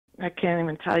I can't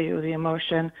even tell you the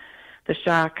emotion, the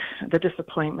shock, the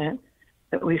disappointment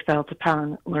that we felt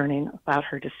upon learning about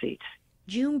her deceit.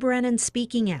 June Brennan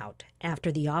speaking out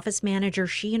after the office manager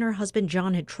she and her husband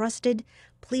John had trusted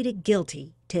pleaded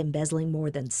guilty to embezzling more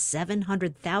than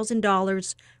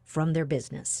 $700,000 from their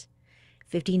business.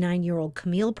 59-year-old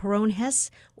Camille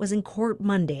Perron-Hess was in court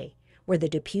Monday, where the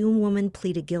Depew woman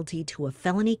pleaded guilty to a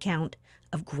felony count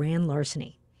of grand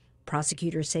larceny.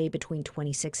 Prosecutors say between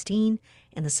 2016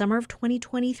 and the summer of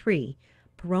 2023,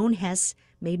 Perron-Hess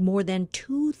made more than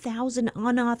 2,000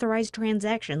 unauthorized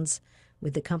transactions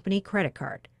with the company credit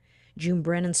card. June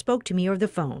Brennan spoke to me over the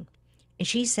phone, and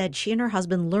she said she and her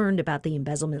husband learned about the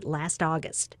embezzlement last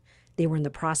August. They were in the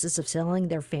process of selling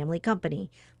their family company,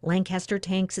 Lancaster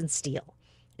Tanks and Steel.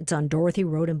 It's on Dorothy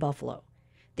Road in Buffalo.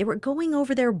 They were going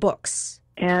over their books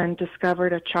and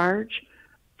discovered a charge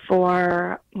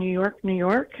for New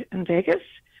York, and Vegas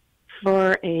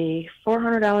for a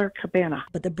 $400 cabana.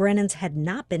 But the Brennans had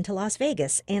not been to Las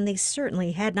Vegas, and they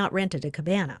certainly had not rented a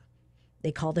cabana.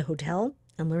 They called the hotel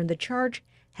and learned the charge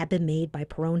had been made by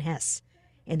Perron-Hess,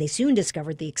 and they soon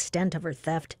discovered the extent of her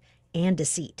theft and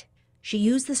deceit. She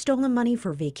used the stolen money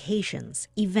for vacations,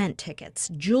 event tickets,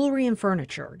 jewelry and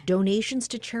furniture, donations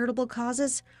to charitable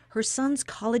causes, her son's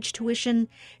college tuition,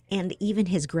 and even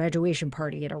his graduation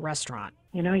party at a restaurant.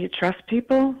 You know, you trust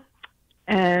people,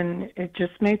 and it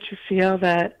just makes you feel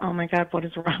that, oh my God, what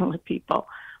is wrong with people?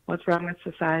 What's wrong with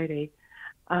society?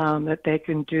 That they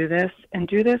can do this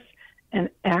and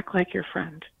act like your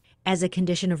friend. As a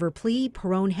condition of her plea,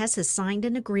 Perron-Hess has signed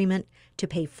an agreement to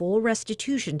pay full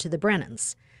restitution to the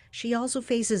Brennans. She also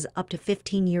faces up to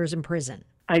 15 years in prison.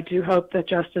 I do hope that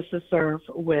justice is served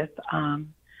with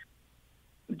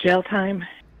jail time.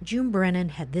 June Brennan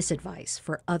had this advice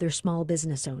for other small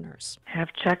business owners. Have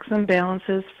checks and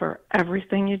balances for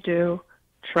everything you do.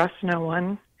 Trust no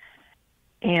one.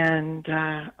 And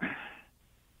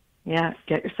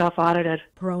get yourself audited.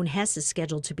 Perron-Hess is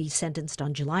scheduled to be sentenced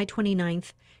on July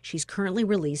 29th. She's currently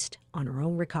released on her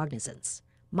own recognizance.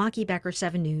 Maki Becker,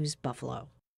 7 News, Buffalo.